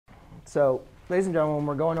So ladies and gentlemen, when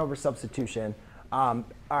we're going over substitution, all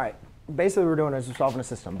right, basically what we're doing is we're solving a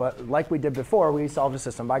system. But like we did before, we solved a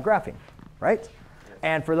system by graphing, right? Yes.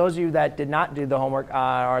 And for those of you that did not do the homework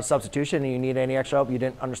or substitution and you need any extra help, you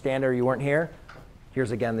didn't understand it or you weren't here,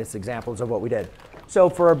 here's again these examples of what we did. So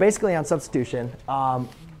for basically on substitution,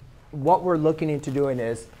 what we're looking into doing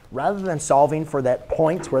is rather than solving for that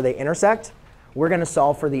point where they intersect, we're going to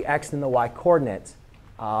solve for the x and the y coordinates.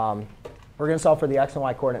 We're going to solve for the x and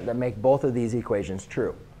y coordinate that make both of these equations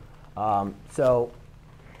true. So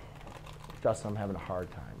Justin, I'm having a hard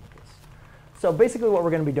time with this. So basically what we're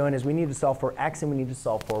going to be doing is we need to solve for x and we need to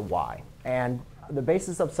solve for y. And the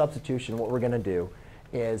basis of substitution, what we're going to do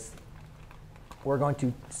is we're going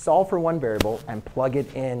to solve for one variable and plug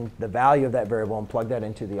it in the value of that variable and plug that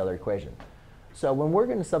into the other equation. So when we're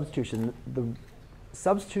going to substitution, the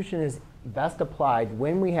substitution is best applied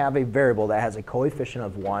when we have a variable that has a coefficient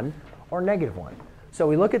of 1 or -1. So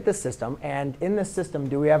we look at this system, and in this system,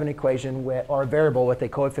 do we have an equation with, or a variable with a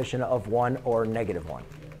coefficient of 1 or -1?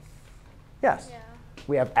 Yes. Yeah.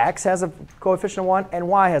 We have x has a coefficient of 1 and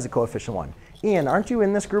y has a coefficient of 1. Ian, aren't you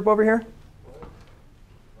in this group over here?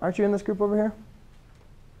 Aren't you in this group over here?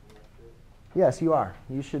 Yes, you are.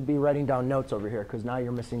 You should be writing down notes over here because now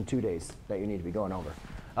you're missing 2 days that you need to be going over.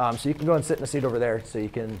 So you can go and sit in the seat over there so you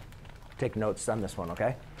can take notes on this one,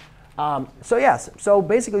 OK? So yes, so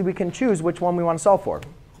basically we can choose which one we want to solve for.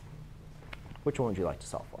 Which one would you like to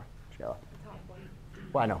solve for, Shayla?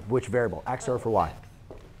 Well, I know. Which variable, x or for y?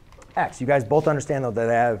 X. You guys both understand, though, that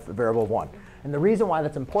I have a variable of 1. And the reason why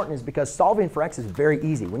that's important is because solving for x is very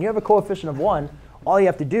easy. When you have a coefficient of 1, all you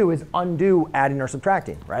have to do is undo adding or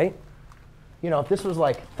subtracting, right? You know, if this was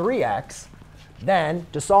like 3x, then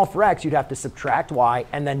to solve for x, you'd have to subtract y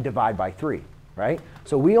and then divide by 3, right?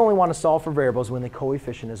 So we only want to solve for variables when the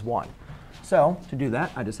coefficient is 1. So to do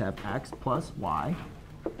that, I just have x plus y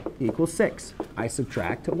equals 6. I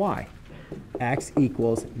subtract to y. X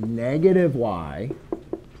equals -y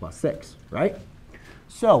plus 6, right?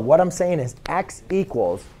 So what I'm saying is x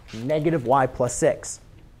equals -y plus 6.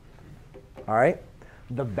 All right?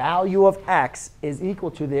 The value of x is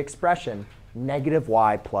equal to the expression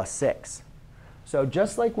 -y plus 6. So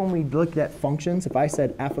just like when we looked at functions, if I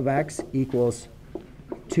said f of x equals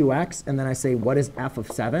 2x, and then I say, what is f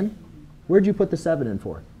of 7? Where'd you put the 7 in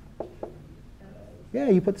for? Yeah,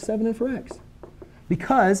 you put the 7 in for x.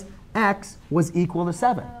 Because x was equal to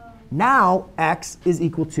 7. Now x is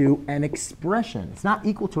equal to an expression. It's not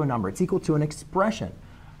equal to a number. It's equal to an expression.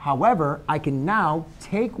 However, I can now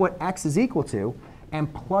take what x is equal to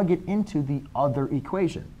and plug it into the other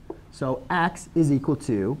equation. So x is equal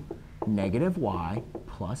to -y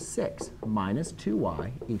plus 6 minus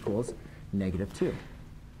 2y equals -2.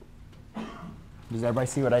 Does everybody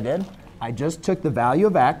see what I did? I just took the value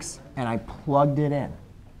of x and I plugged it in.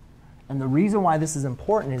 And the reason why this is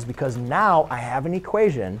important is because now I have an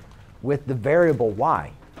equation with the variable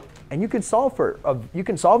y. And you can solve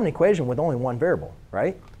an equation with only one variable,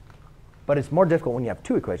 right? But it's more difficult when you have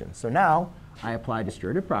two equations. So now I apply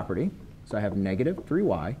distributive property. So I have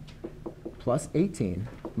 -3y plus 18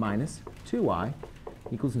 minus 2y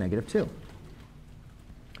equals -2.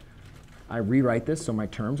 I rewrite this so my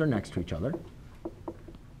terms are next to each other.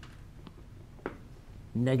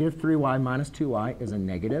 -3y minus 2y is a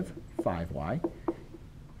 -5y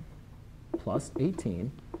plus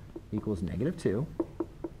 18 equals -2.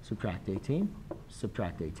 Subtract 18,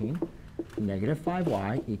 subtract 18.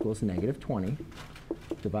 -5y equals -20.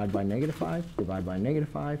 Divide by -5, divide by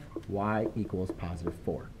 -5, y equals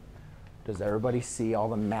 +4. Does everybody see all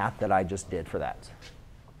the math that I just did for that?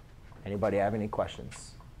 Anybody have any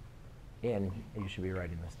questions? Ian, you should be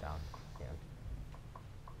writing this down. Ian.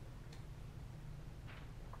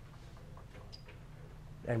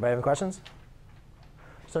 Anybody have any questions?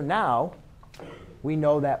 So now we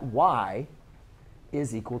know that y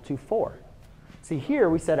is equal to 4. See, here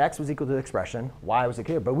we said x was equal to the expression, y was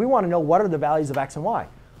equal to, but we want to know what are the values of x and y.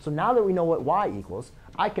 So now that we know what y equals,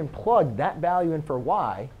 I can plug that value in for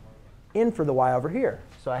y in for the y over here.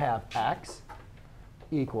 So I have x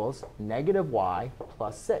equals -y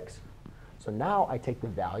plus 6. So now I take the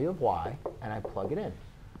value of y and I plug it in.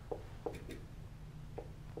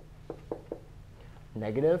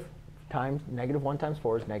 -1 times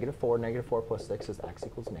 4 is -4. -4 plus 6 is x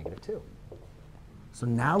equals -2. So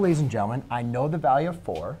now, ladies and gentlemen, I know the value of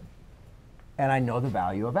 4, and I know the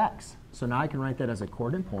value of x. So now I can write that as a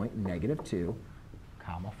coordinate point, -2,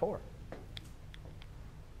 4.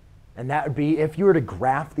 And that would be, if you were to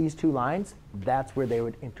graph these two lines, that's where they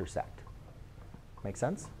would intersect. Make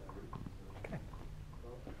sense? OK.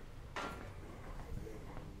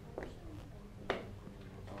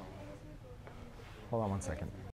 Hold on one second.